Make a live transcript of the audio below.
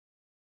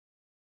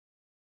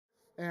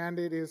and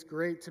it is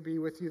great to be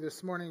with you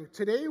this morning.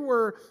 Today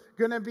we're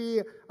going to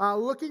be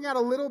looking at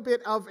a little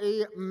bit of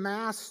a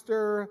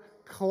master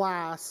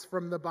class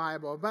from the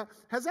Bible. But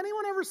has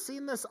anyone ever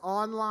seen this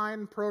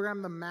online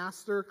program, the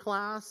Master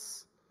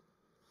Class?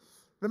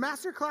 The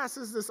Master Class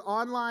is this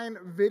online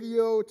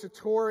video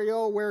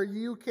tutorial where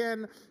you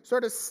can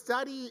sort of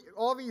study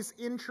all these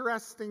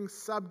interesting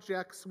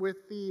subjects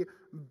with the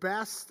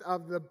best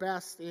of the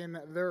best in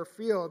their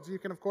fields. You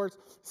can, of course,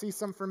 see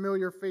some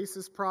familiar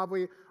faces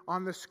probably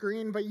on the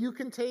screen, but you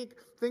can take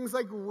things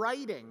like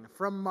writing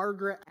from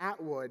Margaret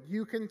Atwood.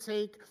 You can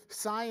take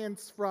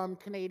science from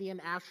Canadian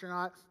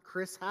astronaut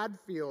Chris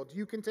Hadfield.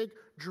 You can take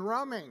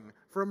drumming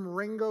from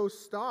Ringo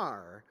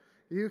Starr.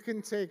 You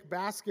can take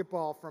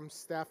basketball from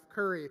Steph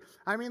Curry.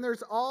 I mean,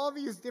 there's all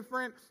these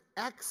different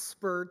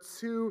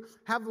experts who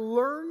have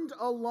learned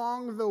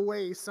along the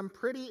way some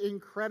pretty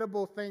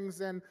incredible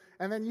things, and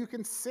then you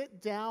can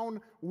sit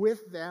down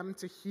with them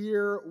to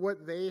hear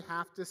what they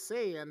have to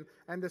say and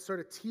to sort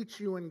of teach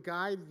you and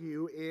guide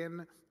you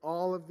in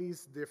all of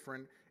these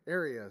different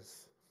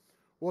areas.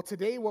 Well,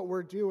 today what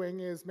we're doing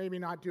is maybe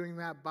not doing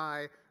that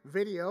by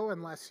video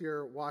unless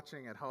you're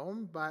watching at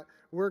home, but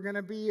we're going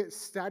to be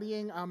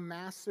studying a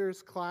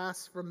master's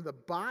class from the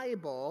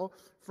Bible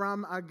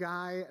from a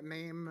guy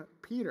named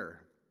Peter.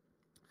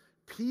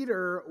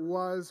 Peter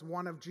was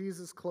one of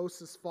Jesus'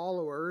 closest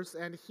followers,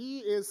 and he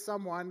is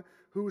someone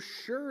who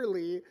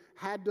surely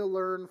had to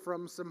learn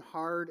from some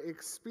hard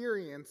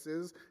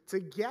experiences to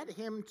get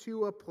him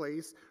to a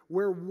place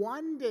where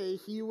one day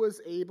he was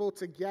able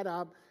to get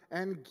up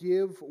and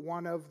give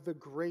one of the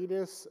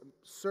greatest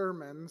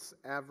sermons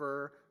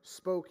ever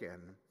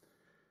spoken.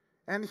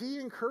 And he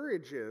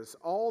encourages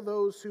all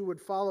those who would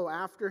follow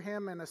after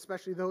him, and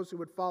especially those who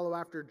would follow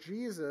after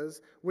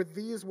Jesus, with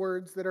these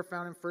words that are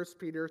found in 1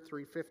 Peter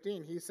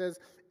 3:15. He says,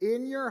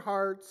 "In your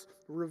hearts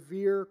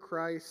revere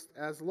Christ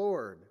as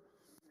Lord,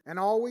 and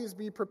always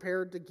be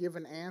prepared to give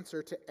an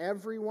answer to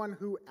everyone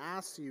who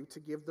asks you to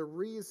give the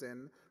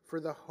reason for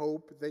the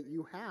hope that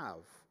you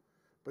have.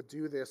 But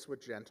do this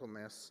with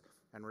gentleness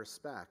and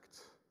respect."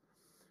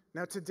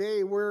 Now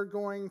today we're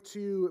going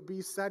to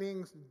be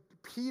studying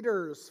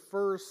Peter's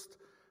first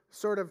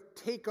sort of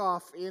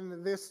takeoff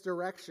in this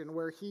direction,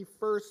 where he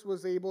first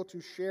was able to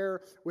share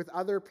with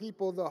other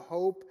people the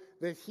hope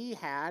that he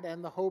had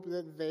and the hope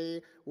that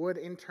they would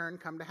in turn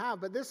come to have.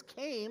 But this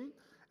came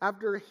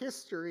after a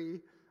history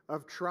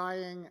of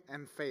trying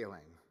and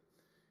failing.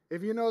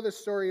 If you know the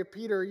story of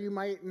Peter, you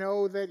might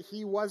know that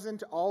he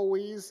wasn't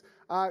always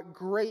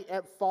great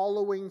at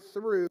following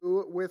through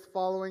with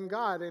following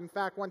God. In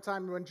fact, one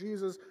time when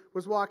Jesus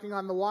was walking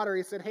on the water,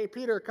 he said, "Hey,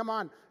 Peter, come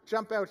on,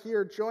 jump out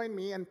here, join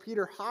me." And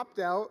Peter hopped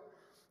out,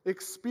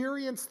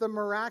 experienced the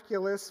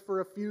miraculous for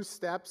a few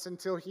steps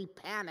until he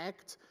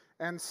panicked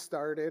and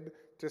started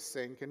to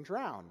sink and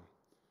drown.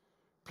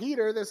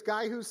 Peter, this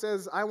guy who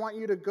says, "I want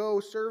you to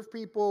go serve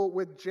people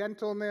with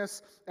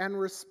gentleness and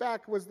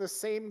respect," was the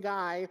same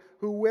guy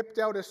who whipped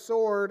out a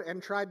sword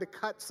and tried to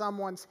cut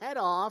someone's head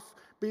off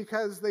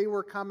because they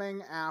were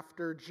coming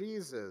after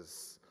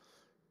Jesus.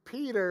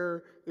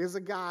 Peter is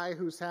a guy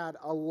who's had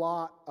a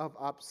lot of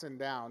ups and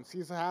downs.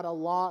 He's had a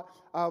lot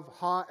of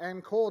hot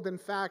and cold. In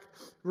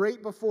fact,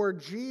 right before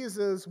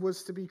Jesus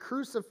was to be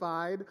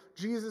crucified,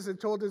 Jesus had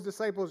told his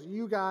disciples,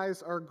 "You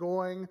guys are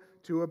going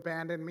to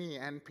abandon me."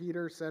 And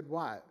Peter said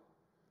what?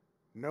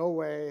 "No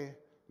way,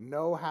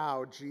 no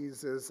how,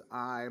 Jesus,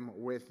 I'm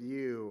with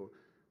you."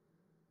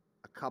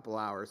 A couple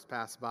hours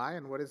pass by,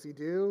 and what does he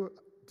do?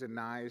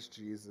 Denies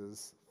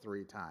Jesus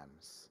 3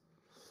 times.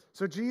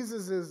 So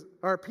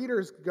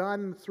Peter's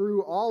gone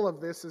through all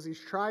of this as he's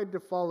tried to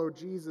follow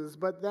Jesus,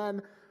 but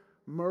then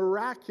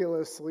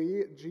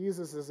miraculously,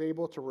 Jesus is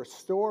able to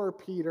restore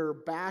Peter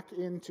back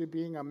into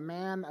being a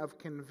man of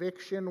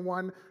conviction,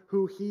 one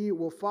who he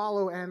will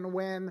follow. And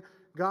when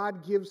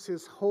God gives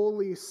his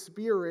Holy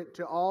Spirit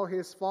to all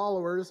his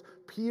followers,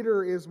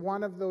 Peter is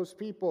one of those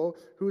people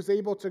who's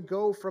able to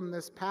go from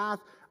this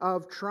path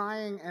of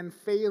trying and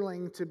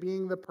failing to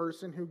being the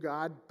person who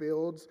God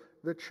builds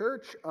the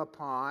church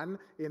upon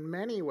in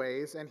many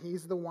ways, and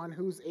he's the one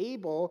who's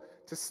able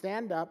to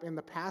stand up in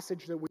the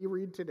passage that we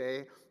read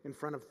today in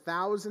front of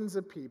thousands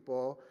of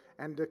people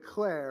and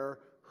declare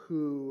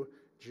who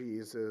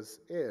Jesus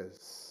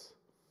is.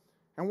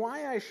 And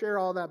why I share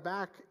all that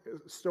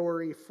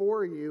backstory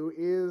for you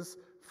is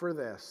for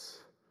this.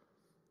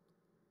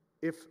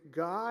 If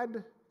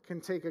God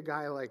can take a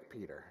guy like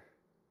Peter,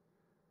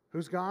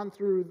 who's gone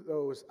through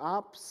those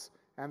ups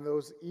and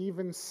those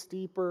even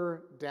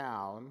steeper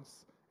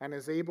downs, and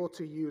is able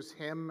to use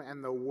him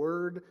and the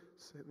word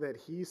that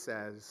he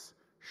says,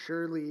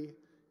 surely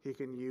he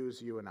can use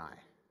you and I.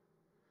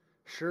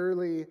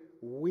 Surely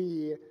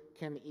we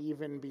can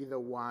even be the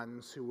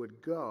ones who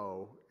would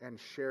go and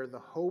share the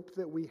hope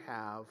that we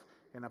have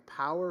in a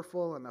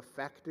powerful and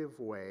effective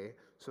way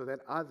so that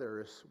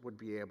others would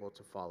be able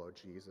to follow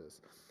Jesus.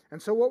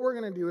 And so what we're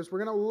going to do is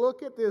we're going to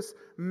look at this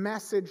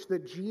message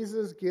that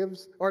Jesus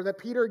gives, or that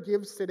Peter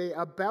gives today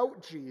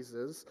about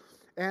Jesus,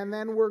 And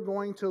then we're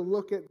going to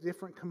look at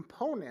different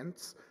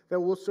components that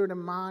will sort of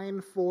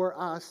mine for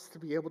us to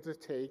be able to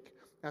take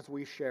as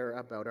we share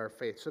about our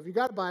faith. So if you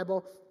got a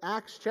Bible,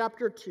 Acts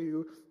chapter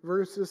 2,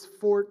 verses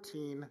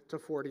 14 to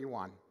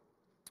 41.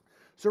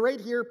 So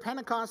right here,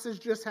 Pentecost has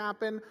just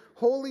happened.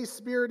 Holy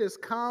Spirit has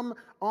come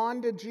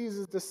onto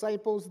Jesus'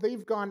 disciples.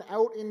 They've gone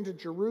out into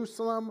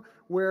Jerusalem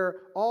where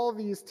all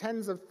these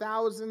tens of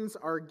thousands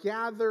are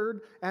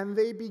gathered, and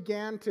they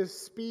began to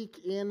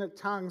speak in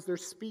tongues. They're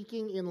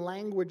speaking in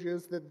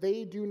languages that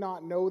they do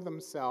not know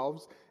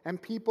themselves,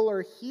 and people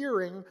are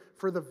hearing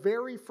for the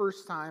very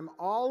first time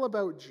all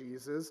about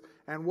Jesus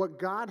and what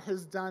God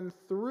has done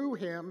through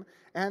him,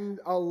 and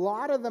a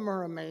lot of them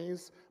are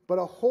amazed. But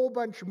a whole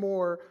bunch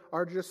more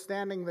are just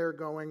standing there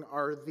going,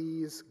 are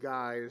these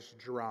guys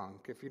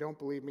drunk? If you don't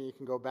believe me, you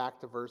can go back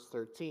to verse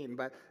 13.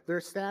 But they're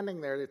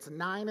standing there. It's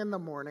 9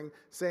 a.m.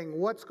 saying,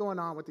 what's going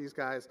on with these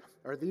guys?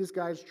 Are these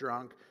guys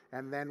drunk?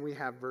 And then we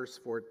have verse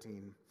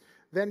 14.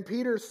 Then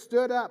Peter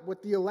stood up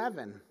with the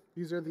 11.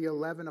 These are the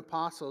 11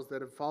 apostles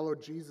that have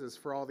followed Jesus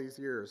for all these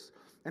years.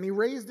 And he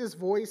raised his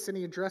voice and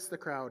he addressed the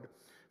crowd.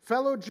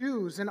 Fellow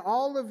Jews and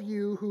all of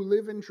you who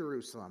live in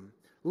Jerusalem,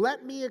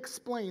 let me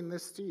explain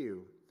this to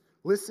you.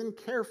 Listen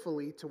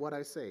carefully to what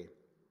I say.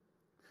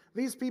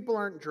 These people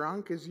aren't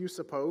drunk, as you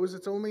suppose.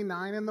 It's only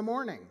 9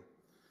 a.m.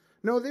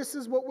 No, this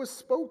is what was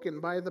spoken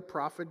by the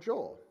prophet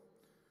Joel.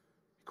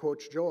 He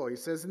quotes Joel. He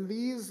says, in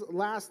these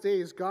last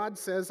days, God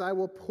says, I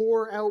will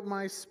pour out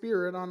my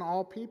spirit on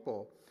all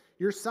people.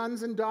 Your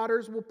sons and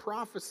daughters will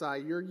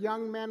prophesy. Your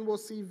young men will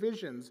see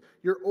visions.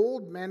 Your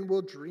old men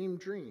will dream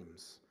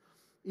dreams.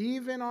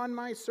 Even on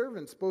my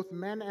servants, both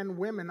men and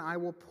women, I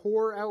will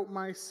pour out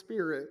my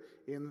spirit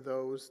in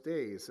those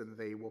days, and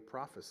they will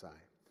prophesy.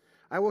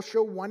 I will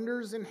show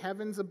wonders in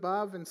heavens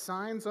above and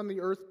signs on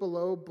the earth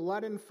below,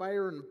 blood and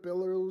fire and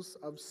billows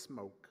of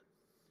smoke.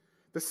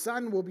 The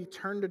sun will be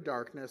turned to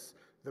darkness,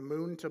 the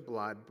moon to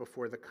blood,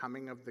 before the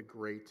coming of the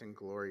great and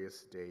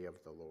glorious day of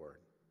the Lord.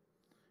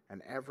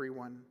 And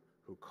everyone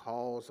who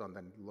calls on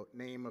the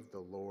name of the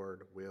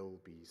Lord will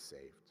be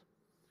saved.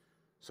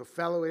 So,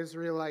 fellow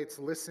Israelites,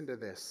 listen to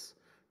this.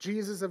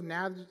 Jesus of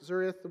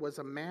Nazareth was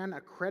a man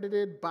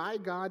accredited by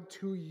God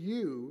to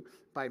you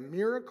by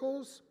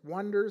miracles,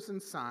 wonders,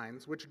 and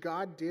signs, which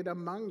God did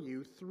among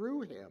you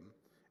through him,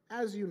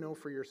 as you know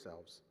for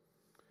yourselves.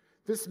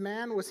 This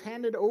man was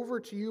handed over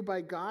to you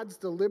by God's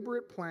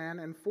deliberate plan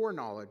and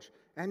foreknowledge,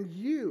 and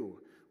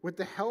you, with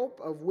the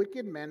help of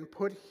wicked men,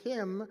 put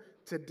him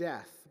to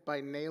death by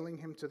nailing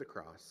him to the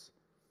cross.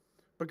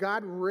 But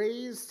God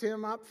raised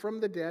him up from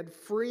the dead,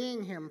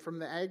 freeing him from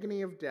the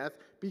agony of death,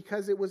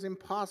 because it was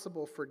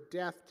impossible for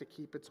death to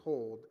keep its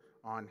hold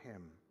on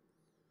him.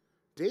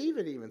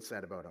 David even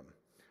said about him,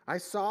 I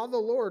saw the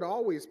Lord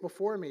always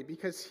before me,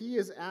 because he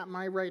is at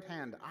my right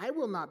hand. I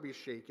will not be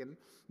shaken.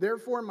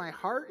 Therefore my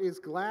heart is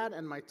glad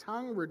and my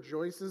tongue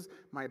rejoices.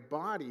 My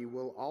body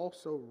will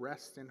also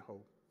rest in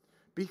hope,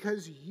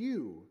 because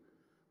you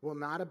will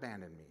not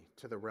abandon me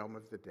to the realm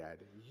of the dead.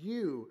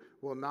 You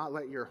will not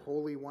let your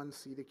Holy One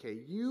see decay.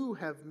 You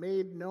have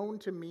made known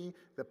to me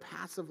the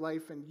paths of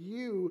life, and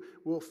you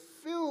will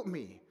fill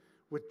me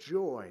with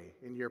joy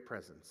in your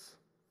presence.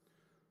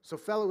 So,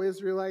 fellow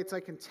Israelites,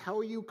 I can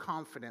tell you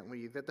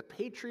confidently that the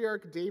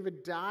patriarch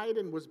David died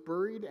and was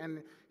buried,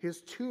 and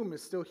his tomb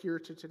is still here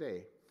to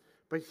today.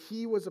 But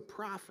he was a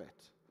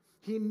prophet.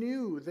 He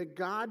knew that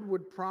God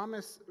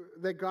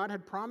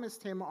had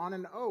promised him on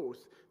an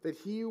oath that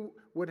he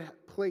would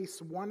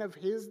place one of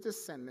his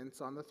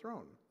descendants on the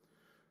throne.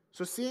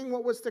 So seeing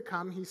what was to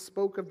come, he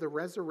spoke of the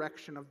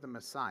resurrection of the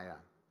Messiah,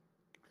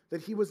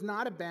 that he was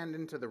not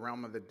abandoned to the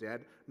realm of the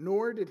dead,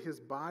 nor did his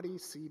body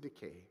see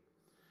decay.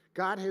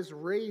 God has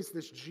raised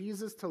this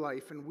Jesus to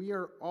life, and we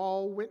are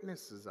all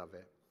witnesses of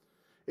it.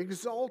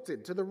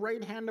 Exalted to the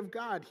right hand of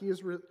God, he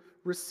has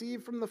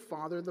received from the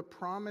Father the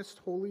promised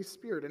Holy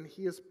Spirit, and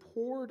he has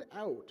poured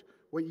out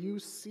what you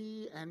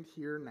see and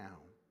hear now.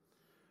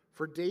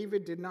 For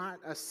David did not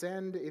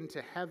ascend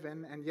into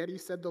heaven, and yet he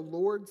said, the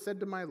Lord said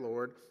to my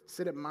Lord,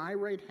 sit at my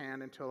right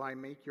hand until I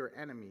make your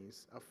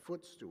enemies a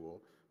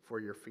footstool for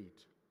your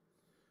feet.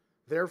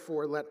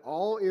 Therefore, let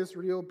all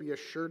Israel be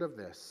assured of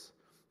this.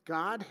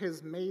 God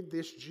has made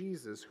this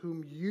Jesus,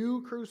 whom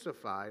you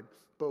crucified,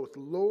 both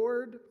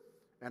Lord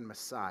and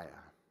Messiah.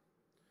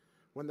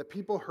 When the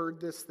people heard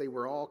this, they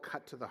were all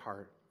cut to the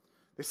heart.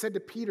 They said to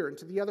Peter and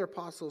to the other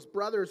apostles,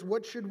 brothers,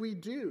 what should we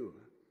do?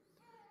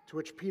 To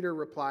which Peter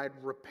replied,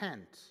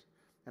 repent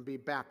and be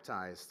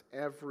baptized,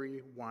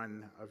 every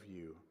one of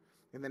you,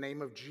 in the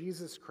name of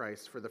Jesus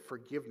Christ for the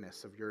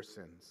forgiveness of your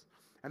sins.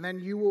 And then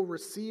you will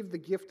receive the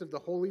gift of the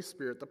Holy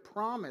Spirit. The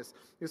promise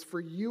is for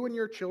you and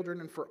your children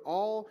and for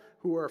all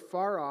who are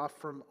far off,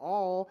 from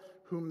all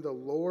whom the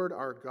Lord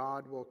our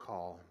God will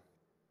call.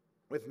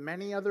 With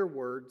many other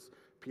words,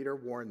 Peter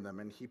warned them,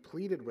 and he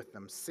pleaded with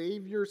them,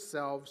 save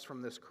yourselves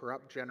from this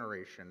corrupt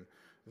generation.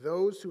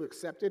 Those who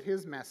accepted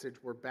his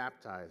message were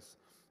baptized.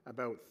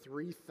 About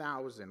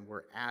 3,000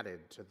 were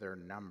added to their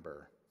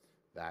number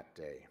that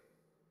day.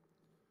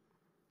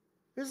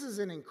 This is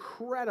an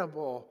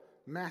incredible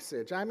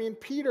message. I mean,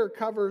 Peter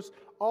covers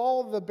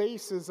all the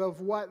bases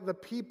of what the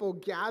people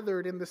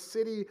gathered in the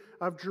city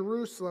of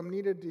Jerusalem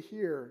needed to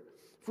hear.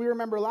 If we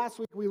remember last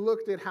week, we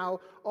looked at how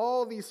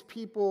all these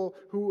people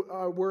who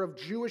were of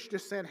Jewish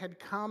descent had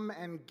come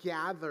and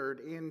gathered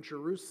in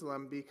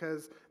Jerusalem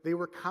because they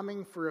were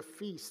coming for a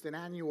feast, an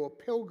annual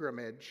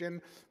pilgrimage.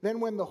 And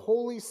then when the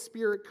Holy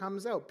Spirit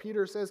comes out,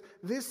 Peter says,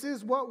 this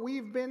is what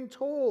we've been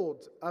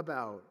told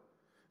about.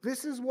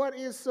 This is what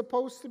is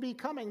supposed to be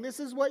coming.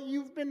 This is what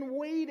you've been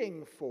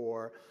waiting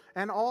for.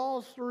 And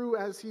all through,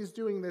 as he's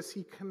doing this,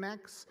 he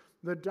connects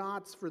the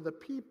dots for the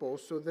people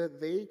so that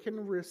they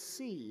can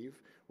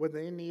receive what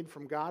they need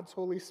from God's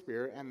Holy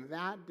Spirit. And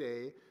that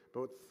day,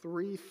 about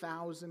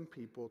 3,000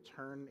 people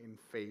turn in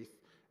faith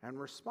and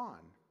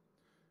respond.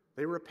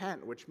 They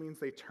repent, which means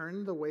they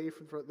turn the way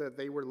that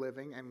they were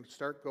living and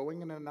start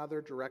going in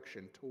another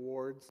direction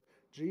towards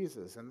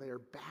Jesus. And they are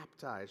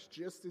baptized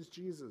just as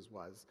Jesus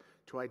was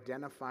to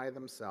identify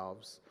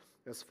themselves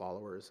as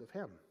followers of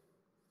him.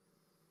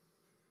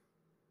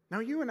 Now,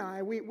 you and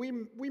I,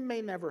 we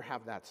may never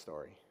have that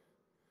story.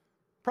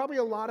 Probably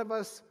a lot of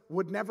us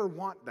would never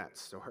want that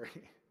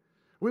story.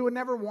 We would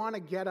never want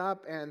to get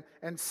up and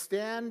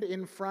stand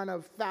in front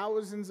of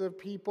thousands of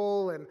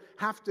people and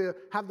have to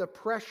have the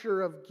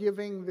pressure of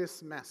giving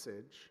this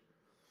message.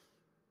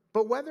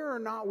 But whether or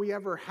not we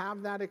ever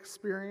have that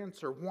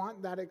experience or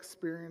want that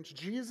experience,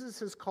 Jesus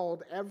has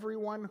called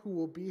everyone who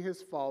will be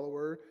his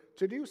follower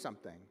to do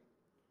something.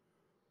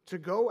 To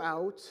go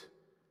out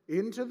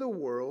into the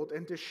world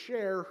and to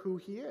share who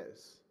he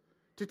is.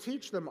 To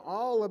teach them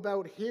all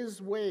about his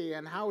way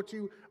and how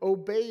to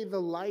obey the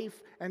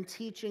life and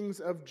teachings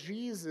of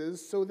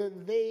Jesus so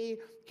that they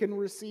can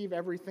receive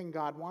everything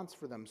God wants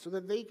for them, so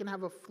that they can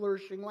have a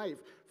flourishing life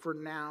for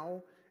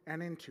now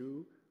and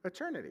into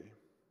eternity.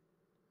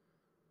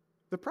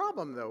 The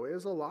problem, though,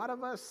 is a lot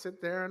of us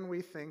sit there and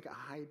we think,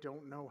 I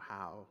don't know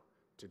how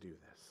to do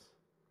this.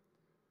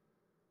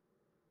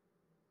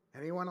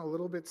 Anyone a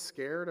little bit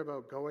scared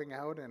about going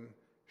out and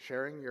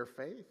sharing your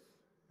faith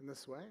in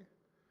this way?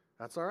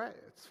 That's all right.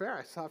 It's fair.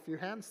 I saw a few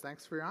hands.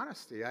 Thanks for your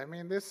honesty. I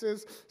mean, this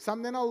is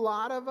something a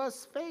lot of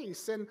us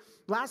face. And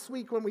last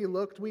week when we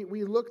looked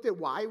at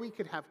why we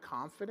could have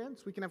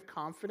confidence. We can have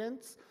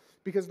confidence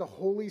because the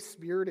Holy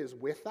Spirit is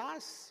with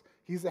us.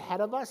 He's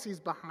ahead of us. He's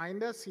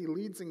behind us. He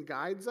leads and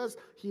guides us.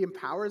 He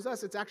empowers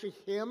us. It's actually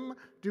him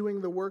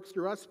doing the work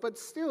through us. But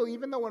still,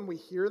 even though when we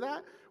hear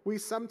that, we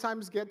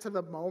sometimes get to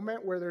the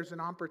moment where there's an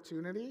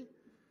opportunity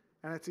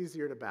and it's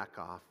easier to back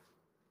off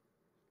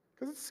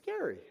because it's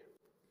scary.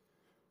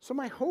 So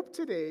my hope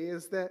today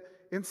is that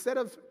instead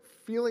of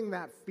feeling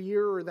that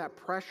fear or that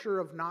pressure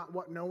of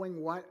not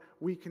knowing what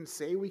we can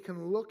say, we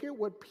can look at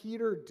what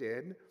Peter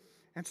did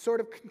and sort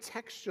of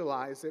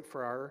contextualize it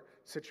for our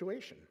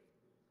situation.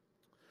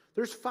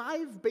 There's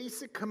 5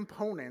 basic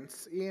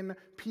components in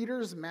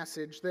Peter's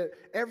message that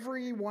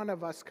every one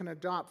of us can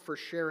adopt for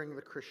sharing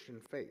the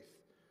Christian faith.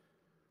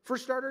 For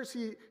starters,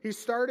 he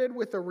started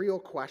with a real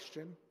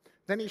question.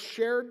 Then he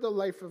shared the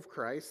life of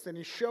Christ, and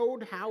he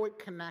showed how it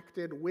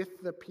connected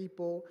with the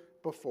people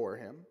before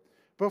him.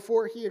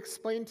 Before he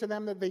explained to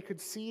them that they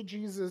could see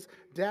Jesus'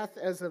 death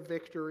as a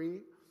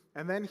victory,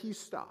 and then he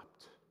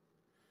stopped,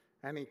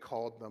 and he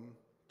called them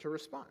to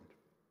respond.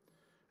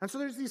 And so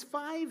there's these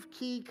 5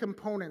 key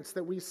components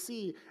that we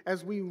see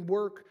as we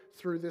work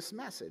through this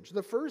message.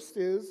 The first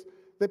is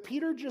that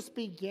Peter just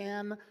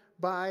began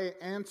by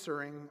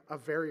answering a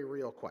very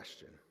real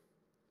question.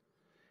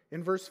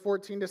 In verse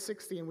 14 to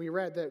 16, we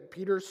read that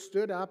Peter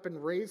stood up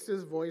and raised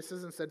his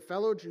voices and said,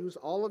 "Fellow Jews,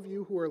 all of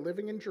you who are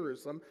living in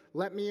Jerusalem,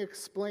 let me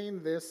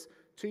explain this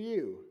to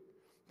you.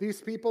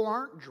 These people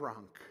aren't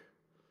drunk."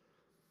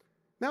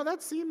 Now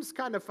that seems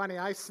kind of funny.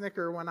 I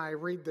snicker when I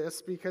read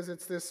this because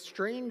it's this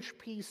strange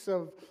piece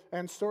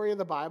and story of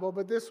the Bible,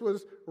 but this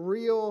was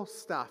real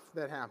stuff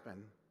that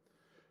happened.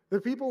 The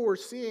people were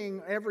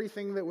seeing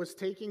everything that was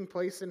taking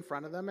place in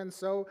front of them, and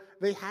so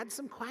they had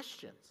some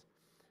questions.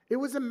 It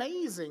was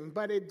amazing,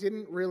 but it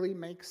didn't really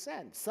make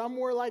sense. Some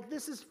were like,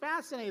 this is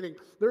fascinating.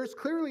 There's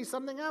clearly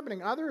something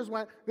happening. Others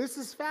went, this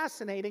is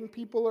fascinating.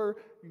 People are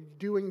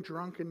doing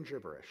drunken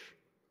gibberish.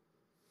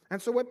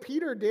 And so what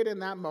Peter did in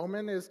that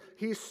moment is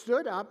he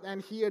stood up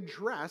and he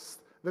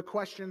addressed the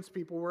questions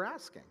people were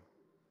asking.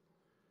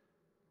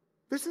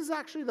 This is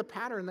actually the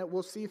pattern that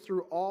we'll see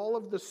through all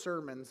of the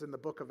sermons in the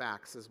book of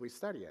Acts as we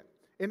study it.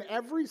 In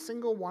every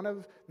single one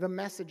of the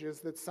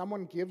messages that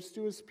someone gives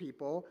to his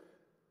people,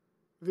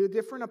 the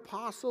different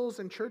apostles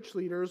and church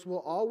leaders will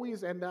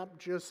always end up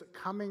just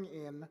coming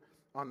in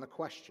on the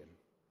question.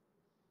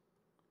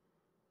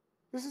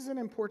 This is an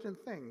important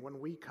thing when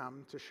we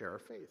come to share our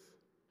faith.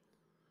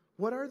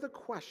 What are the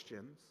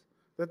questions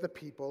that the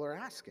people are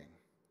asking?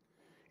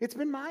 It's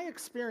been my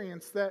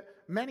experience that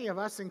many of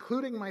us,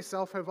 including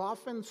myself, have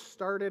often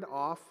started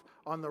off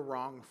on the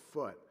wrong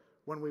foot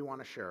when we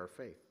want to share our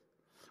faith.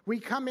 We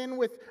come in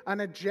with an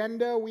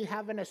agenda, we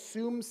have an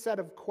assumed set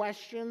of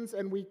questions,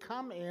 and we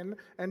come in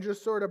and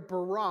just sort of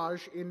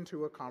barrage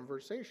into a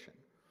conversation.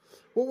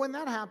 Well, when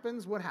that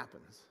happens, what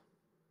happens?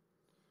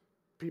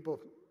 People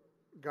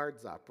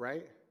guards up,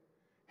 right?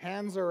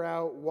 Hands are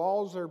out,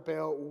 walls are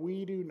built.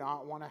 We do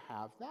not want to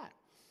have that.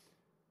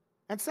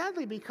 And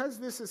sadly, because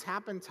this has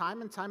happened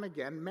time and time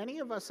again, many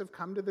of us have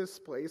come to this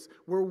place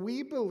where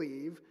we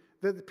believe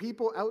that the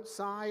people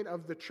outside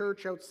of the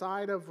church,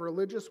 outside of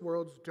religious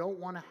worlds, don't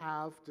want to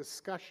have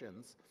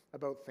discussions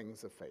about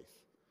things of faith.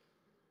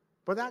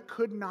 But that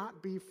could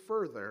not be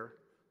further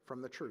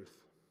from the truth.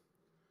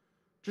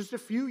 Just a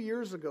few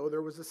years ago,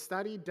 there was a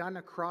study done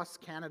across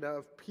Canada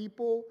of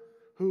people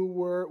who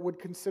would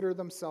consider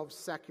themselves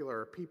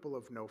secular, people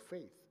of no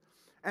faith.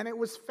 And it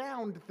was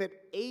found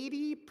that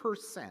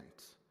 80%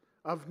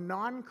 of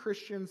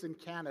non-Christians in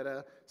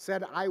Canada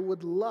said, I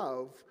would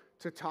love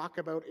to talk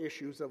about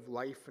issues of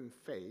life and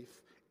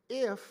faith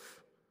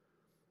if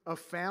a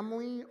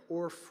family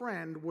or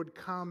friend would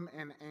come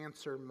and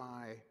answer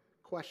my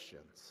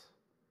questions.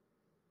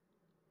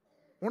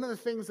 One of the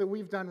things that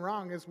we've done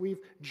wrong is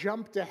we've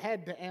jumped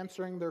ahead to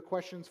answering their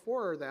questions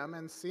for them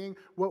and seeing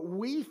what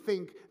we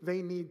think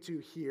they need to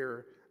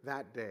hear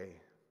that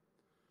day.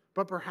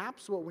 But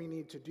perhaps what we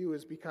need to do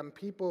is become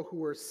people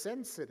who are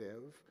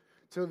sensitive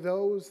to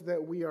those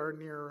that we are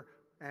near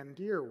and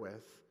dear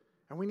with.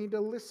 And we need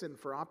to listen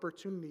for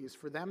opportunities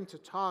for them to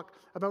talk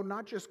about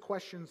not just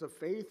questions of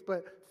faith,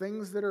 but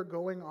things that are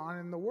going on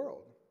in the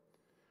world.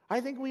 I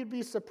think we'd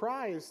be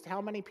surprised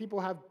how many people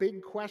have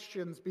big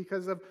questions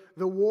because of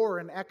the war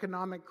and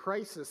economic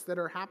crisis that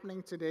are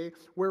happening today,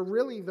 where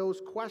really those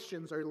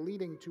questions are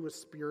leading to a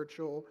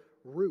spiritual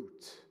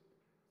root.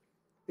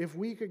 If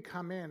we could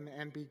come in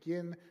and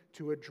begin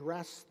to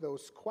address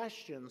those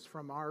questions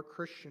from our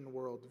Christian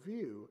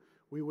worldview,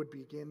 we would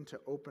begin to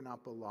open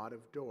up a lot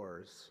of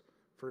doors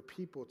for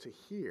people to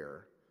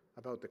hear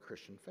about the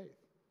Christian faith.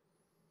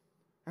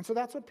 And so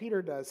that's what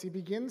Peter does. He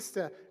begins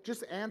to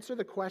just answer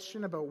the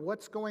question about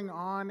what's going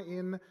on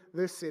in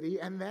the city,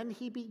 and then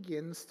he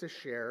begins to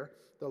share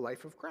the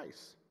life of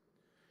Christ.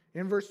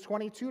 In verse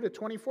 22 to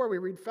 24, we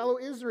read, fellow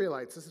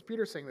Israelites, this is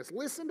Peter saying this,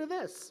 listen to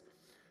this,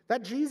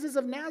 that Jesus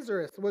of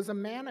Nazareth was a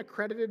man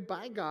accredited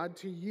by God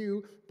to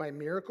you by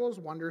miracles,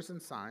 wonders, and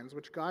signs,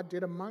 which God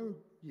did among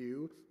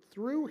you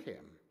through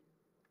him.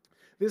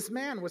 This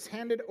man was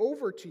handed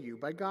over to you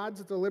by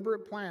God's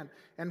deliberate plan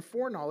and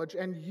foreknowledge,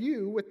 and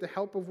you, with the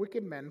help of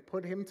wicked men,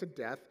 put him to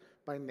death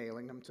by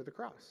nailing him to the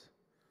cross.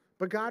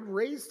 But God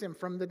raised him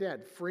from the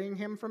dead, freeing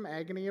him from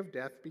agony of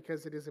death,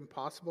 because it is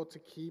impossible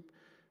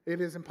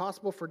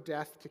for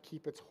death to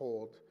keep its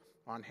hold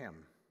on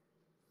him.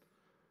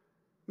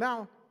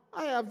 Now,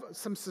 I have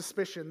some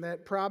suspicion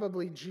that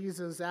probably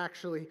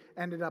Peter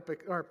ended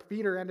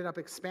up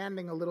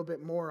expanding a little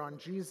bit more on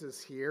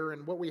Jesus here,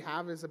 and what we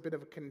have is a bit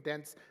of a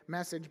condensed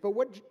message. But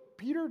what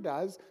Peter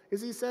does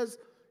is he says,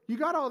 you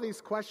got all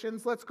these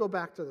questions, let's go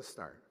back to the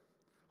start.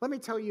 Let me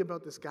tell you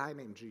about this guy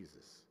named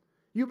Jesus.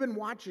 You've been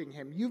watching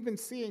him, you've been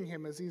seeing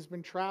him as he's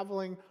been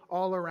traveling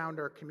all around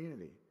our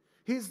community.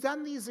 He's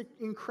done these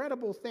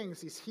incredible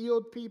things. He's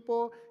healed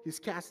people. He's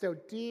cast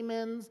out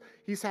demons.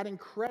 He's had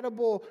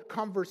incredible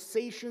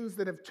conversations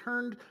that have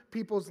turned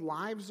people's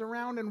lives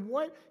around. And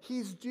what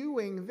he's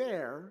doing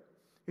there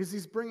is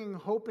he's bringing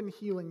hope and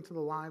healing to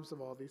the lives of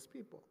all these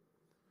people.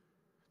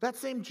 That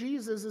same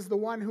Jesus is the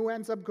one who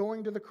ends up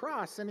going to the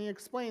cross. And he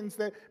explains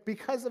that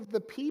because of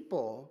the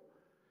people,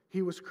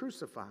 he was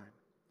crucified.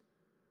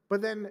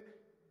 But then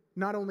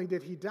not only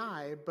did he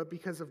die, but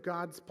because of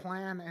God's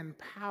plan and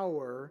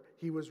power,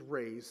 he was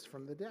raised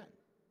from the dead.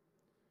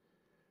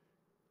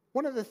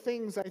 One of the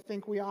things I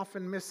think we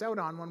often miss out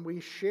on when we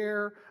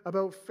share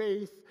about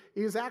faith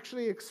is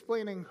actually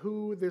explaining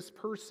who this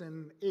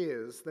person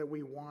is that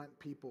we want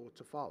people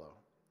to follow.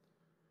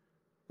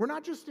 We're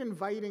not just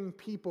inviting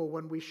people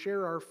when we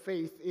share our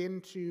faith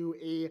into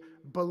a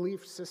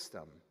belief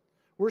system.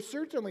 We're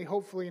certainly,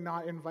 hopefully,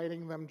 not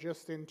inviting them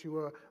just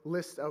into a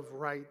list of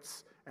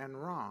rights and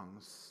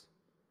wrongs.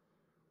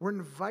 We're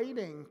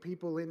inviting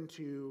people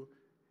into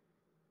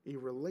a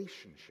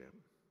relationship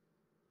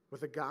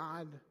with a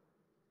God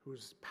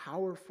who's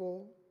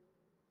powerful,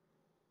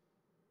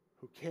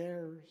 who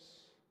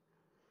cares,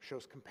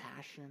 shows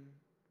compassion,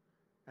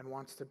 and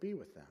wants to be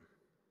with them.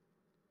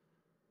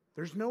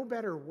 There's no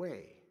better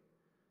way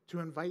to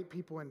invite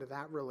people into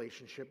that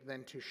relationship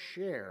than to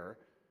share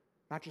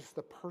not just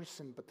the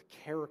person, but the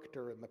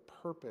character and the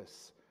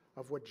purpose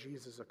of what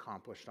Jesus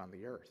accomplished on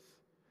the earth.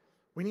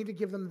 We need to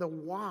give them the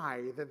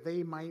why that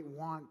they might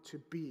want to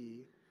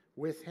be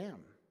with him.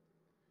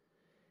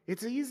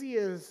 It's easy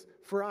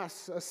for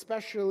us,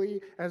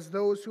 especially as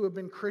those who have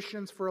been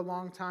Christians for a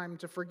long time,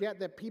 to forget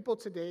that people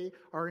today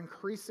are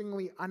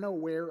increasingly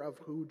unaware of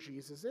who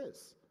Jesus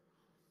is.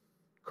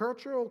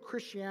 Cultural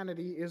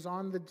Christianity is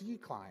on the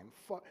decline.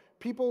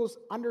 People's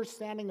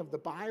understanding of the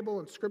Bible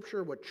and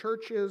Scripture, what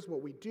church is,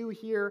 what we do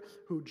here,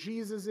 who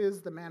Jesus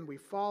is, the man we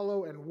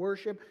follow and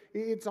worship,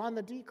 it's on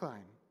the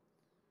decline.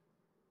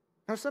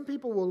 Now, some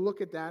people will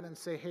look at that and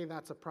say, hey,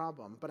 that's a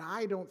problem. But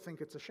I don't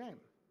think it's a shame.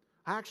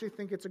 I actually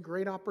think it's a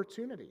great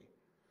opportunity.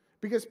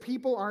 because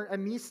people aren't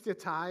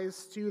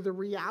anesthetized to the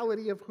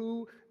reality of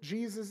who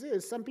Jesus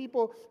is. Some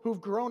people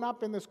who've grown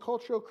up in this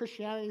cultural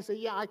Christianity say,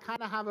 yeah, I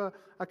kind of have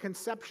a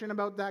conception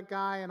about that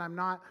guy, and I'm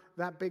not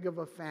that big of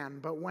a fan.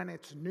 But when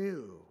it's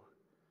new,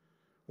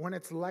 when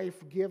it's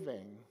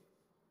life-giving,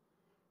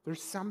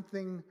 there's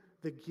something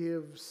that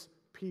gives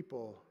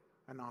people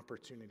an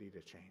opportunity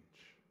to change.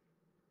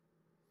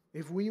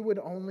 If we would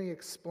only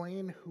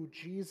explain who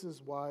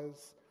Jesus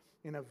was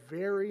in a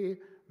very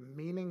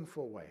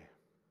meaningful way,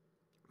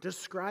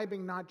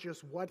 describing not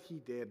just what he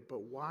did,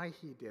 but why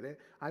he did it,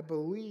 I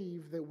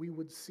believe that we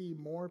would see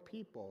more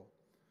people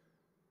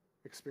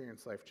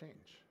experience life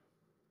change.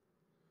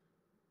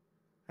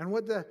 And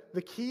what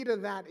the key to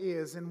that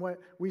is, and what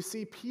we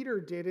see Peter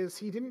did, is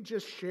he didn't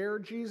just share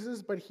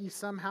Jesus, but he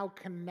somehow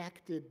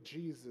connected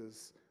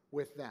Jesus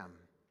with them.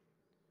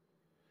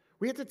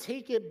 We have to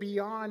take it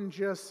beyond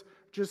just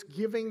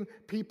giving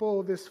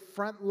people this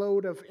front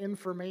load of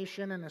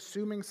information and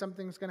assuming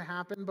something's going to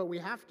happen, but we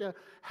have to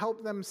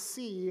help them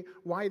see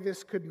why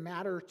this could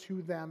matter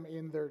to them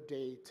in their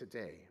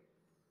day-to-day.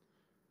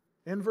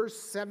 In verse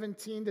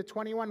 17 to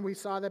 21, we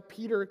saw that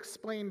Peter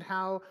explained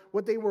how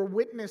what they were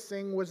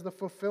witnessing was the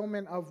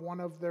fulfillment of one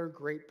of their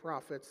great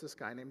prophets, this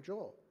guy named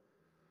Joel.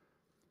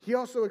 He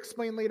also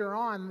explained later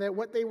on that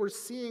what they were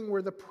seeing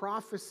were the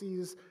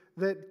prophecies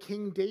that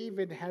King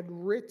David had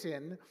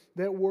written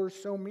that were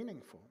so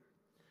meaningful.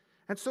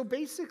 And so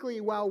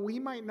basically, while we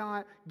might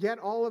not get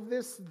all of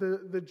this,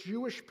 the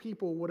Jewish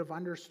people would have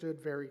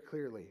understood very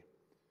clearly.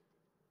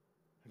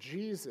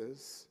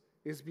 Jesus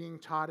is being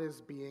taught as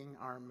being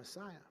our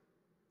Messiah.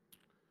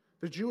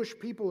 The Jewish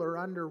people are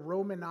under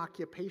Roman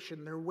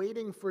occupation. They're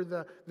waiting for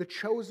the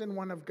chosen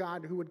one of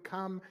God who would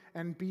come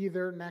and be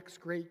their next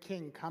great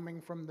king,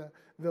 coming from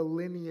the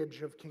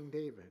lineage of King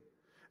David.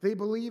 They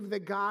believe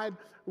that God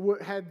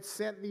had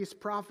sent these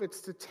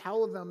prophets to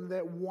tell them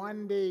that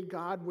one day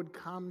God would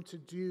come to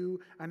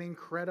do an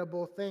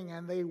incredible thing,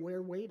 and they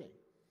were waiting.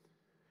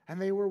 And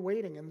they were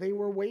waiting, and they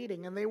were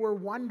waiting, and they were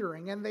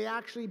wondering, and they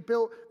actually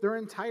built their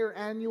entire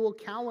annual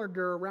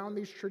calendar around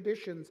these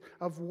traditions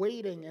of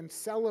waiting and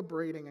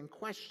celebrating and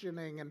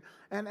questioning,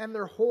 and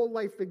their whole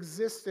life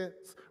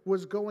existence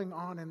was going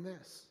on in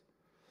this.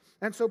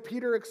 And so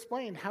Peter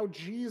explained how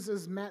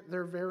Jesus met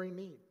their very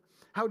need,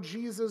 how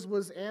Jesus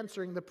was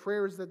answering the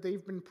prayers that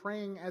they've been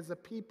praying as a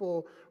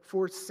people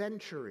for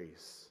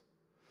centuries.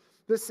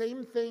 The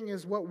same thing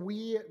is what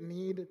we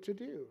need to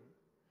do.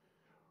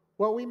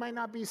 Well, we might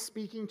not be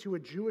speaking to a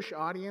Jewish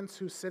audience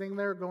who's sitting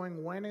there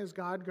going, when is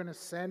God going to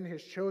send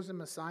his chosen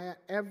Messiah?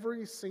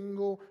 Every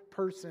single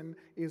person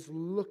is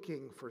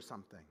looking for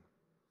something.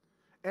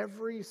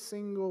 Every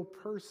single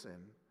person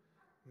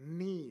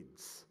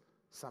needs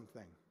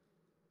something.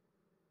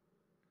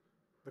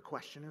 The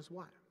question is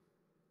what?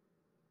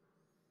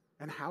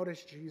 And how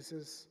does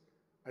Jesus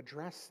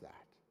address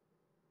that?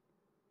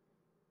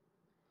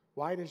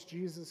 Why does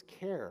Jesus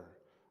care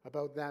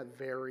about that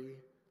very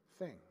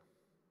thing?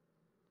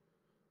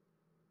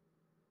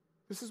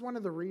 This is one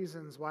of the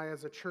reasons why,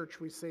 as a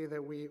church, we say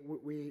that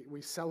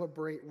we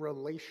celebrate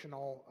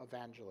relational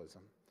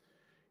evangelism.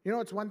 You know,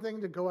 it's one thing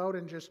to go out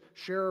and just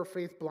share our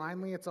faith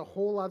blindly. It's a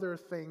whole other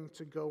thing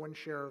to go and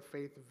share our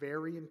faith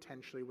very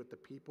intentionally with the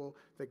people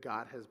that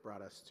God has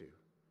brought us to.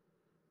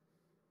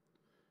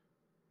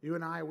 You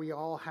and I, we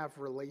all have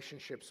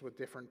relationships with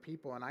different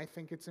people, and I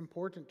think it's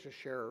important to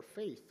share our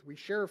faith. We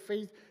share our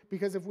faith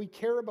because if we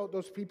care about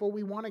those people,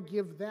 we want to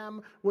give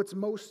them what's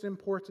most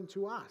important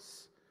to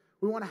us.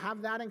 We want to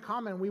have that in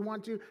common. We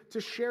want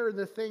to share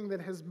the thing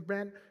that has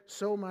meant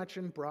so much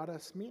and brought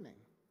us meaning.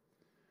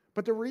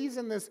 But the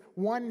reason this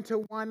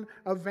one-to-one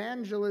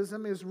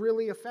evangelism is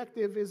really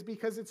effective is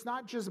because it's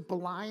not just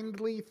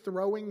blindly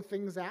throwing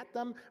things at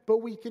them, but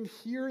we can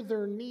hear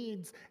their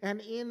needs, and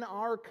in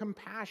our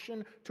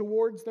compassion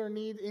towards their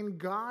need, in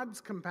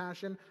God's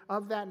compassion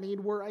of that need,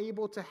 we're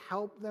able to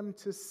help them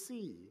to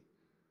see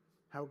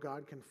how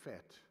God can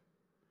fit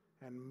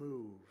and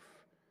move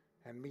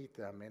and meet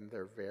them in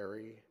their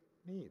very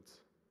needs.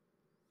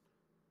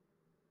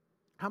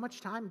 How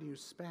much time do you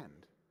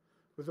spend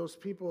with those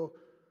people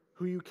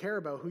who you care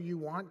about, who you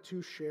want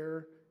to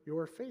share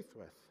your faith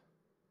with?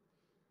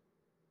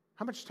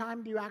 How much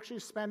time do you actually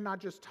spend not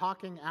just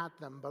talking at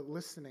them, but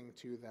listening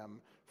to them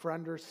for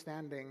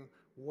understanding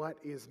what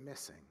is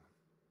missing?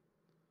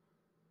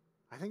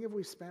 I think if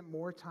we spent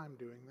more time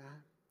doing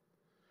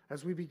that,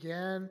 as we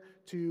began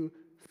to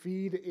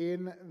feed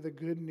in the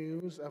good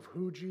news of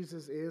who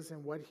Jesus is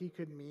and what he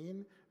could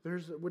mean, there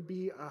would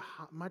be a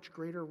much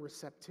greater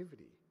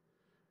receptivity.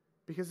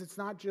 Because it's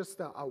not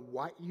just a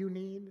what you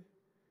need,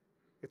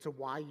 it's a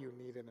why you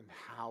need it and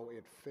how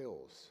it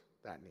fills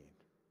that need.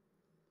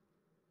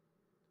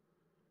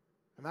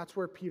 And that's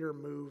where Peter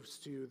moves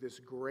to this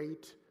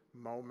great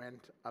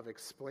moment of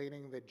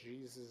explaining that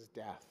Jesus'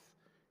 death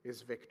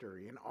is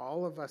victory. And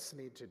all of us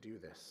need to do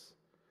this.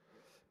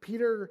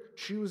 Peter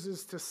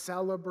chooses to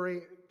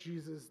celebrate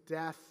Jesus'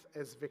 death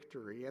as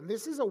victory. And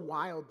this is a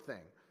wild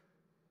thing.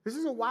 This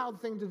is a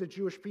wild thing to the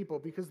Jewish people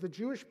because the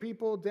Jewish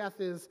people,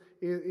 death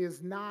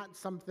is not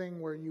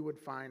something where you would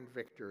find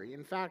victory.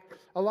 In fact,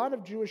 a lot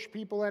of Jewish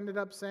people ended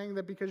up saying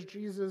that because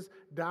Jesus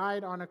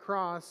died on a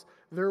cross,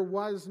 there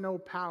was no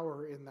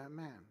power in that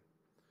man.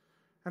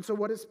 And so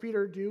what does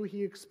Peter do?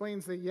 He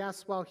explains that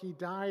yes, while he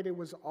died, it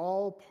was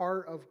all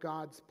part of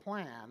God's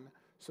plan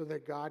so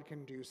that God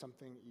can do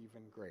something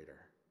even greater.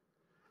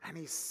 And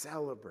he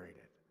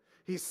celebrated.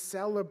 He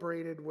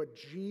celebrated what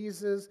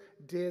Jesus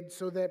did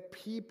so that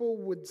people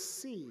would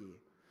see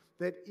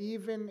that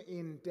even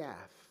in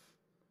death,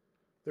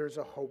 there's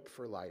a hope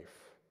for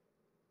life.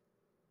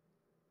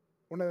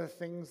 One of the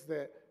things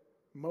that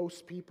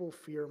most people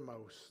fear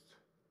most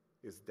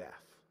is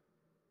death.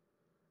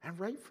 And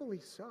rightfully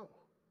so.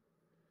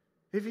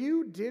 If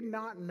you did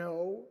not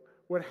know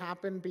what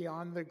happened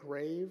beyond the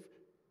grave,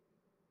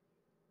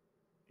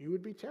 you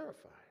would be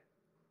terrified.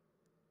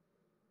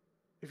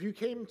 If you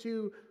came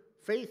to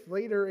faith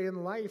later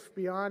in life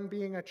beyond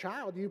being a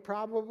child, you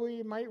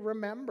probably might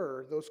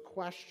remember those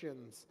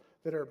questions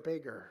that are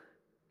bigger.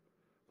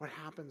 What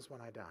happens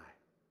when I die?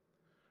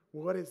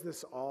 What is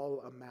this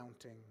all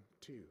amounting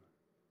to?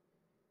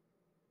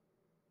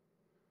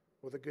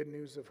 Well, the good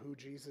news of who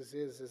Jesus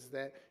is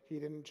that he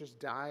didn't just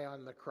die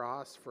on the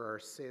cross for our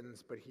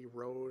sins, but he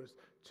rose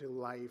to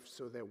life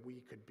so that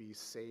we could be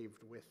saved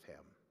with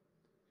him.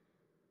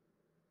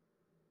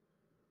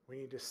 We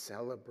need to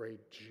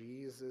celebrate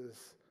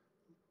Jesus'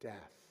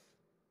 death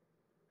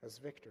as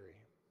victory.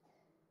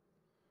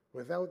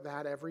 Without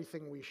that,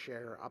 everything we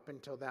share up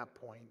until that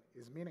point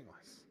is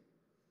meaningless.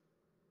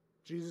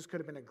 Jesus could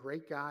have been a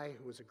great guy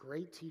who was a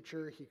great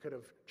teacher. He could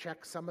have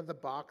checked some of the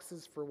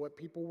boxes for what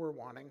people were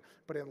wanting,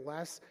 but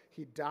unless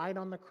he died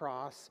on the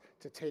cross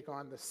to take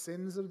on the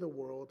sins of the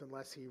world,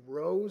 unless he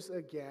rose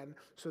again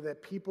so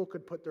that people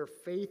could put their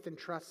faith and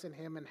trust in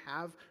him and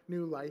have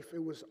new life,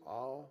 it was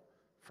all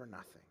for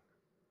nothing.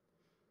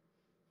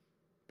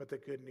 But the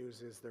good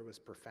news is there was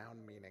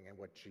profound meaning in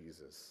what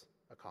Jesus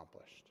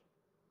accomplished.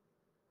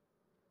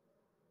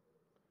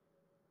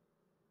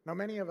 Now,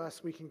 many of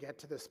us, we can get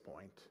to this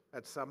point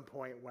at some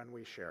point when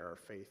we share our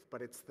faith, but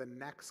it's the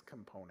next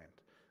component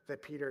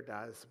that Peter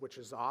does, which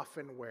is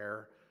often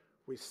where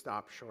we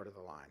stop short of the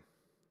line.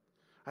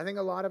 I think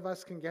a lot of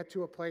us can get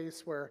to a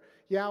place where,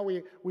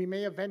 we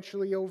may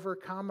eventually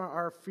overcome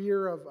our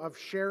fear of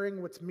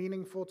sharing what's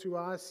meaningful to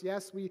us.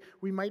 Yes, we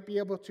might be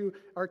able to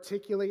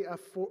articulate a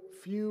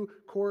few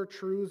core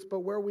truths, but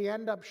where we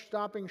end up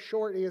stopping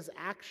short is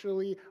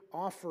actually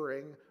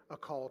offering a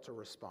call to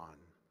respond.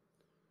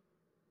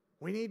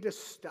 We need to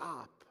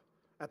stop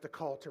at the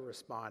call to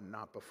respond,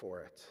 not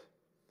before it.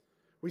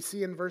 We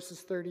see in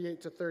verses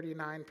 38 to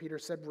 39, Peter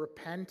said,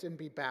 "Repent and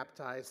be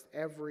baptized,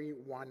 every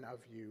one of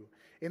you,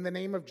 in the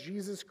name of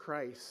Jesus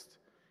Christ."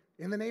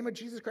 In the name of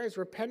Jesus Christ,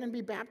 repent and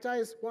be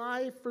baptized.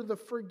 Why? For the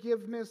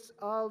forgiveness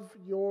of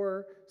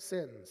your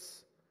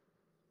sins.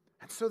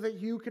 And so that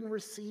you can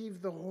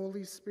receive the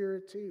Holy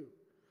Spirit too.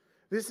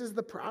 This is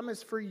the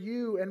promise for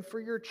you and for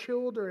your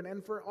children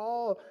and for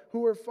all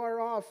who are far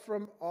off,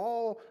 from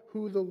all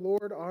who the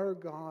Lord our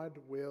God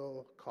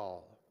will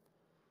call.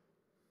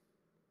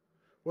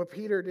 What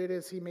Peter did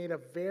is he made a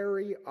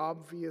very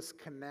obvious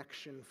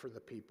connection for the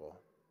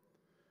people.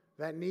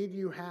 That need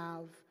you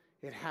have,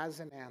 it has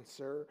an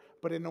answer,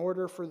 but in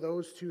order for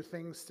those two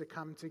things to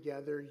come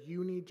together,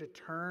 you need to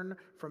turn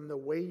from the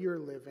way you're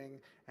living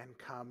and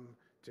come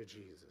to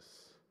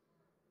Jesus.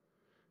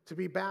 To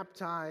be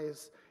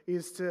baptized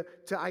is to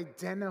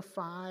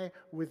identify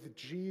with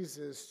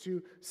Jesus,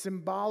 to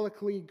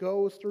symbolically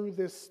go through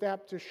this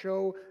step to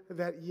show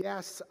that,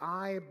 yes,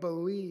 I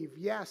believe.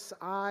 Yes,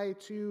 I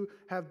too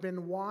have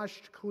been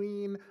washed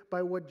clean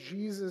by what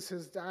Jesus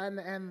has done,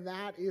 and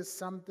that is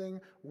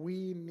something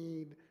we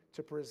need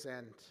to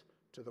present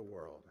to the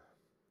world.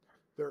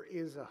 There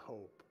is a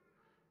hope,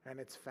 and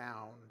it's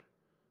found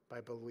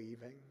by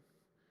believing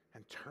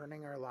and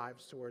turning our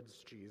lives towards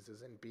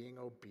Jesus and being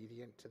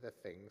obedient to the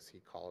things he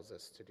calls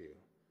us to do.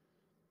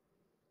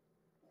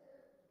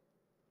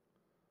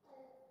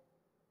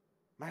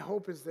 My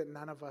hope is that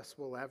none of us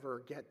will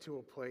ever get to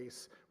a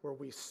place where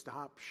we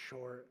stop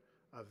short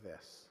of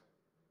this.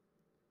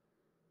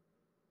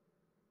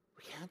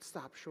 We can't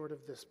stop short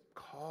of this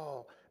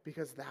call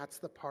because that's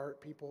the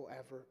part people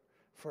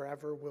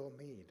forever will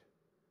need.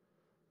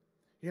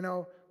 You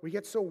know, we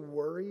get so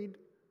worried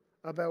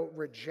about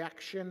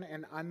rejection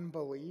and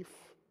unbelief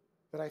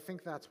that I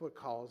think that's what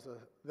causes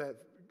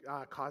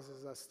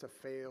us to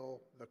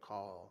fail the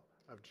call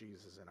of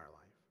Jesus in our life.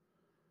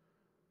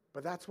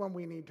 But that's when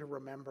we need to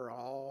remember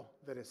all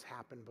that has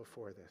happened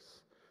before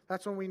this.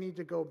 That's when we need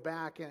to go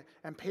back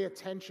and pay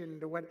attention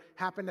to what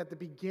happened at the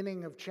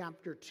beginning of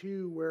chapter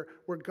 2,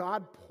 where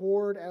God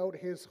poured out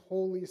his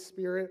Holy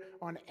Spirit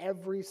on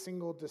every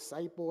single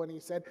disciple. And he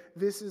said,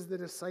 this is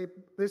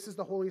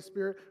the Holy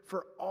Spirit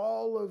for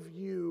all of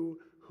you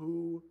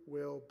who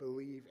will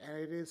believe. And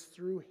it is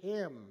through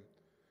him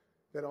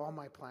that all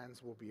my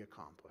plans will be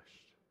accomplished.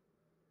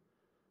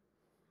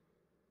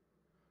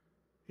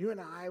 You and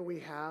I, we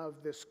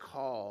have this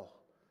call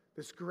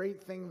this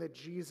great thing that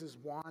Jesus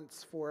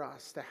wants for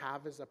us to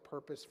have as a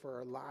purpose for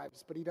our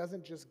lives, but he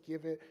doesn't just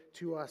give it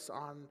to us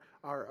on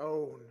our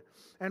own.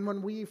 And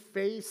when we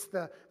face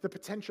the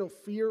potential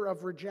fear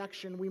of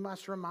rejection, we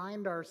must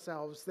remind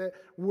ourselves that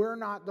we're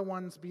not the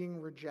ones being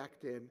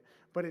rejected,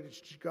 but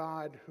it's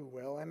God who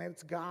will, and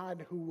it's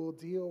God who will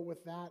deal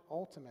with that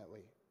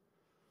ultimately.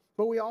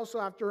 But we also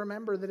have to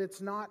remember that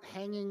it's not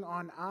hanging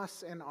on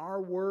us and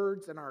our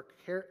words and our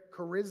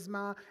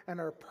charisma and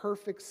our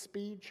perfect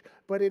speech,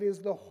 but it is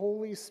the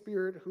Holy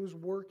Spirit who's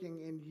working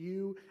in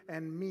you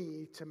and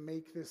me to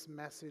make this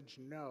message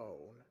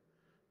known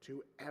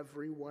to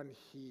everyone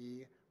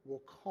he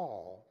will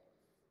call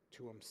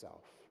to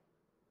himself.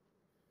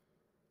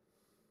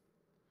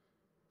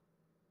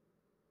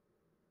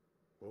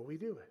 Will we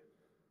do it?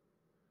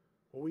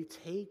 Will we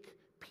take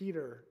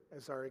Peter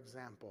as our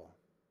example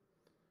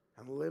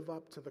and live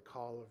up to the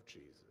call of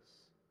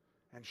Jesus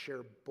and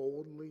share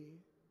boldly,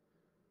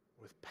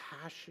 with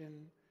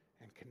passion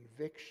and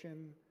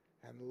conviction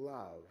and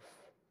love,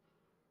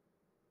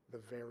 the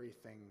very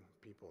thing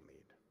people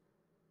need?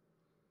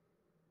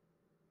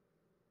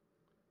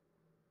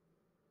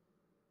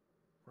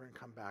 We're going to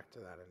come back to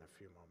that in a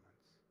few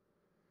moments.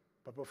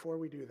 But before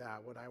we do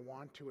that, what I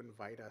want to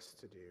invite us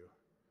to do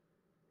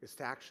is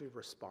to actually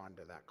respond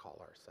to that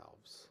call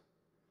ourselves.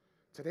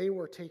 Today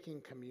we're taking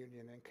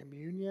communion, and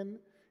communion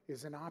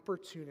is an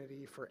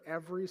opportunity for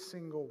every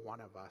single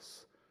one of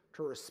us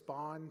to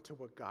respond to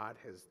what God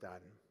has done.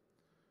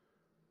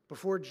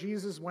 Before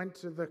Jesus went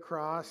to the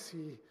cross,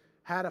 he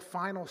had a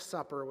final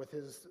supper with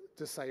his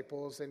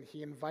disciples, and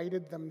he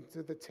invited them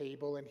to the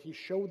table, and he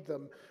showed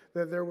them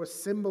that there was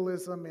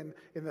symbolism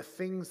in the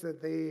things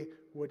that they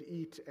would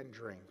eat and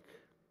drink.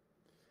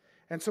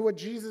 And so what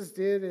Jesus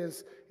did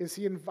is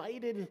he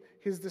invited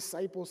his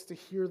disciples to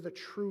hear the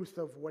truth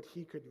of what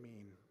he could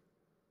mean.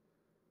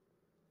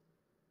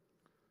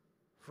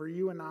 For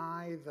you and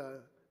I, the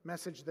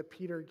message that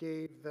Peter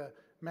gave, the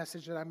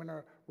message that I'm going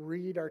to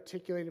read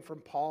articulated from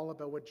Paul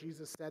about what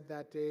Jesus said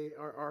that day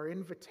are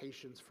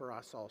invitations for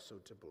us also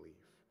to believe.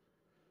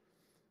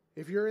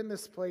 If you're in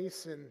this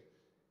place and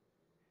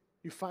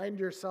you find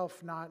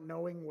yourself not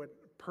knowing what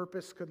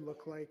purpose could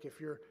look like, if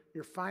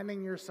you're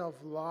finding yourself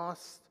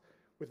lost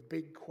with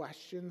big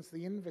questions,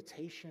 the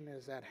invitation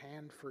is at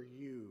hand for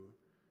you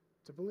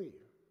to believe.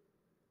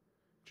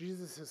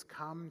 Jesus has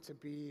come to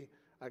be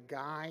a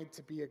guide,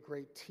 to be a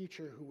great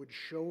teacher who would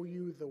show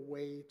you the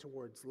way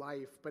towards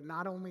life. But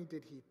not only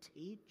did he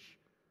teach,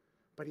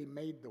 but he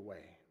made the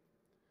way.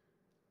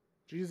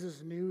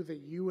 Jesus knew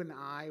that you and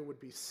I would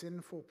be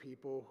sinful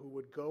people who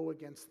would go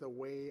against the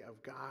way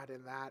of God,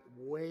 and that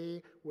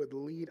way would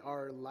lead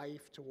our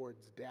life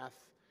towards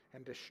death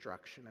and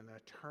destruction and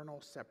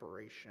eternal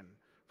separation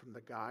from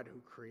the God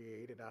who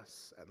created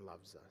us and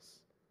loves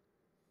us.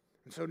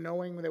 And so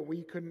knowing that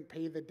we couldn't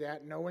pay the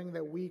debt, knowing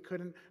that we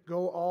couldn't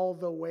go all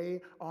the way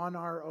on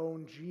our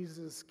own,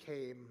 Jesus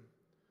came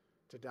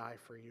to die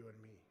for you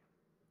and me.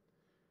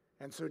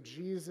 And so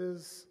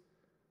Jesus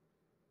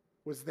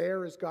was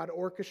there as God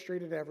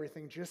orchestrated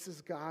everything, just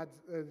as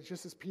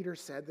Peter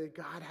said, that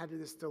God had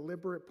this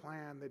deliberate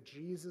plan that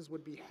Jesus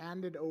would be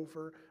handed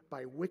over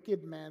by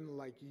wicked men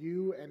like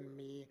you and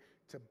me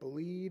to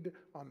bleed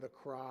on the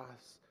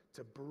cross,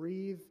 to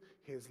breathe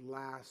his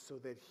last so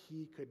that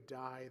he could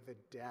die the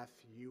death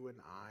you and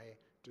I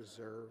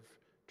deserve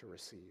to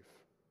receive.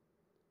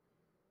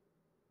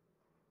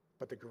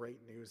 But the great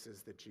news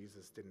is that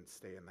Jesus didn't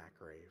stay in that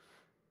grave,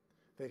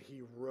 that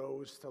he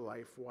rose to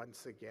life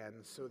once again,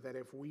 so that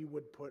if we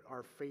would put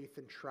our faith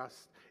and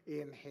trust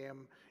in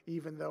him,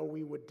 even though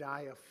we would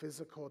die a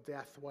physical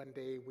death one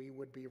day, we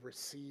would be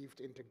received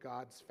into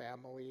God's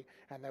family,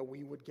 and that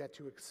we would get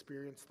to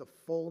experience the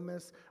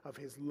fullness of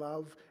his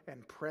love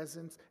and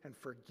presence and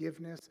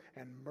forgiveness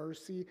and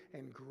mercy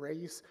and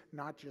grace,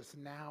 not just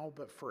now,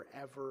 but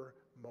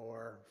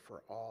forevermore,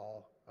 for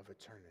all of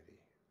eternity.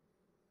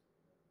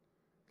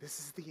 This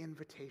is the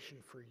invitation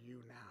for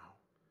you now.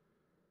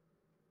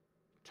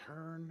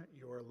 Turn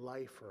your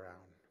life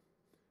around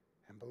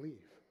and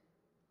believe.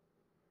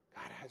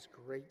 God has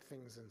great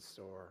things in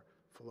store,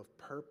 full of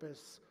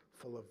purpose,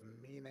 full of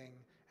meaning,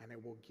 and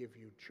it will give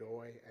you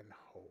joy and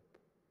hope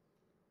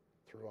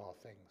through all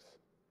things.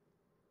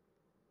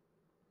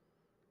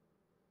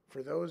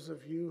 For those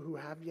of you who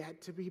have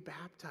yet to be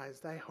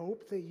baptized, I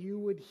hope that you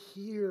would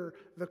hear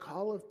the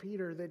call of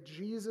Peter that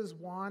Jesus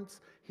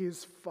wants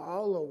his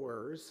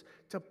followers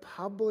to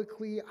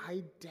publicly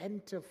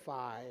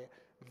identify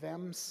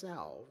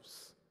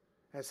themselves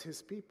as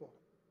his people.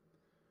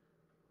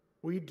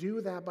 We do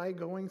that by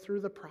going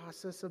through the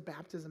process of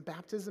baptism.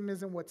 Baptism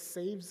isn't what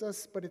saves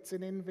us, but it's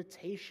an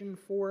invitation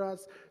for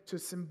us to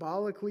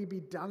symbolically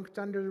be dunked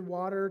under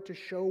water to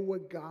show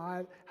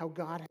how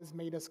God has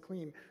made us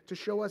clean, to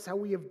show us how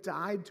we have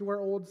died to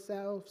our old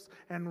selves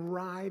and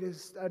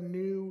rise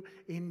anew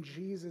in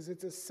Jesus.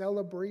 It's a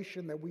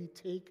celebration that we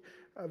take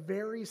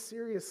very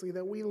seriously,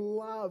 that we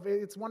love.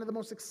 It's one of the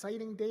most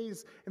exciting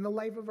days in the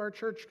life of our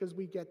church because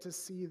we get to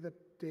see the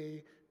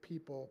day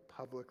people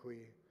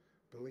publicly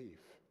believe.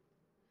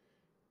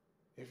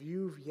 If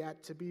you've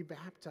yet to be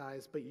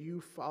baptized, but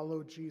you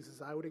follow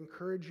Jesus, I would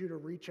encourage you to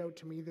reach out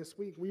to me this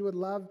week. We would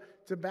love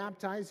to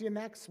baptize you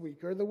next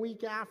week or the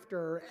week after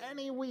or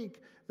any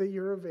week that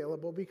you're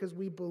available, because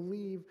we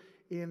believe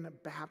in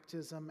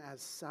baptism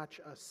as such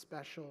a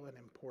special and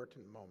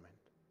important moment.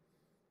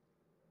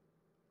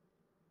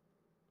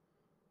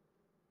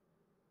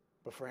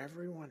 But for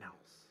everyone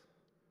else,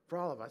 for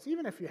all of us,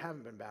 even if you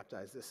haven't been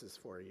baptized, this is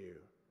for you.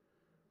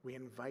 We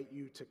invite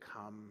you to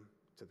come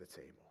to the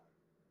table.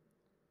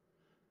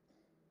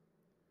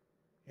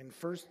 In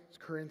 1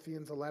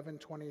 Corinthians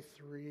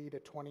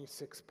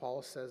 11:23-26,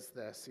 Paul says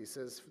this. He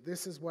says,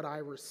 "This is what I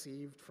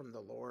received from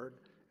the Lord,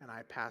 and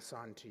I pass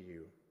on to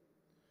you.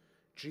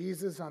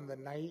 Jesus, on the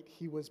night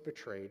he was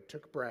betrayed,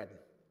 took bread,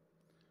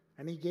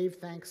 and he gave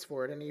thanks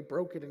for it, and he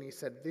broke it, and he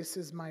said, 'This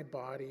is my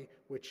body,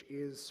 which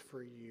is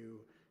for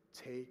you.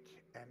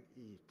 Take and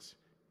eat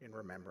in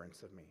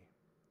remembrance of me.'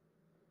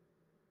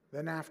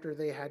 Then after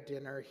they had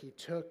dinner, he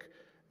took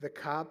the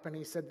cup, and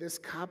he said, 'This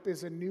cup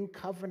is a new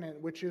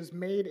covenant, which is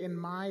made in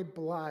my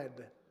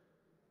blood.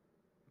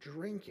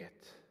 Drink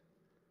it,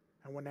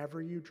 and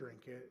whenever you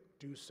drink it,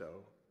 do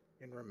so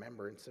in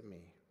remembrance of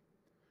me.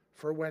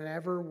 For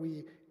whenever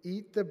we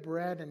eat the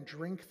bread and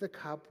drink the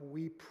cup,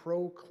 we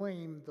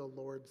proclaim the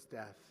Lord's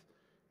death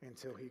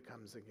until he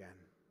comes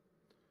again.'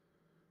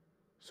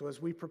 So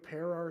as we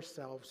prepare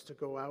ourselves to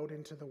go out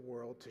into the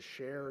world to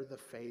share the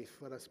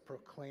faith, let us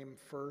proclaim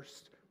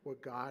first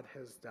what God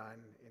has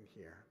done in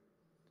here."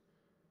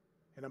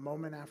 In a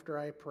moment after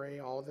I pray,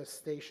 all the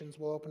stations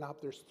will open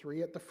up. There's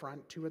 3 at the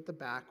front, 2 at the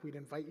back. We'd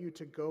invite you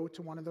to go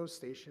to one of those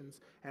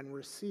stations and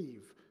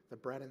receive the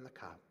bread and the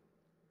cup.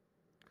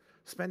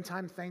 Spend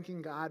time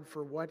thanking God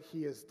for what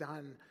he has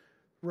done.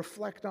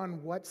 Reflect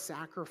on what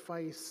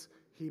sacrifice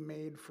he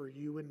made for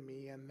you and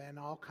me, and then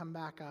I'll come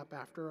back up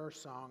after our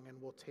song and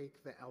we'll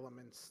take the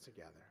elements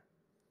together.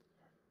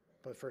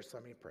 But first,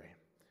 let me pray.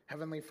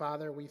 Heavenly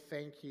Father, we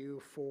thank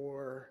you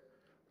for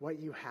what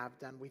you have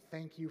done. We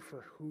thank you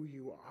for who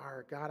you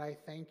are. God, I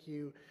thank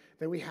you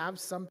that we have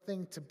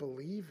something to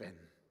believe in.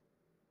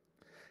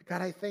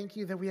 God, I thank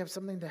you that we have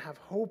something to have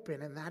hope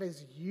in, and that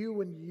is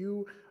you and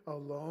you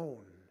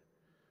alone.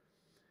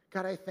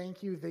 God, I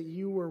thank you that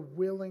you were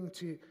willing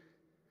to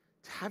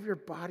have your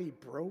body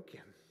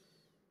broken,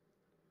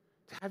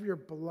 to have your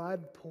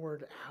blood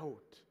poured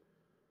out,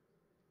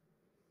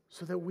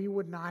 so that we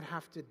would not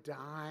have to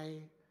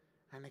die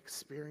and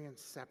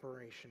experience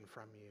separation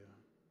from you.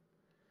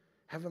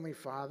 Heavenly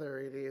Father,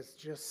 it is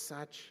just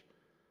such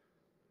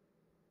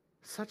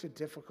a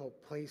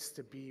difficult place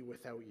to be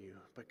without you.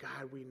 But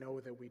God, we know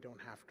that we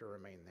don't have to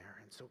remain there.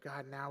 And so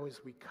God, now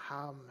as we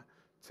come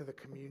to the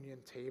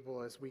communion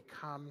table, as we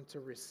come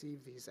to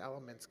receive these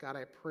elements, God,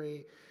 I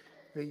pray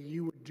that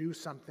you would do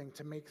something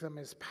to make them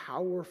as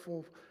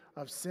powerful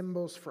of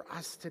symbols for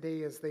us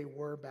today as they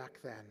were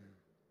back then.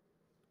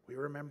 We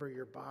remember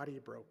your body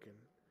broken,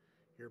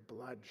 your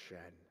blood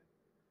shed,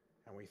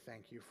 and we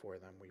thank you for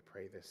them. We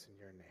pray this in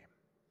your name.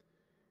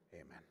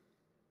 Amen.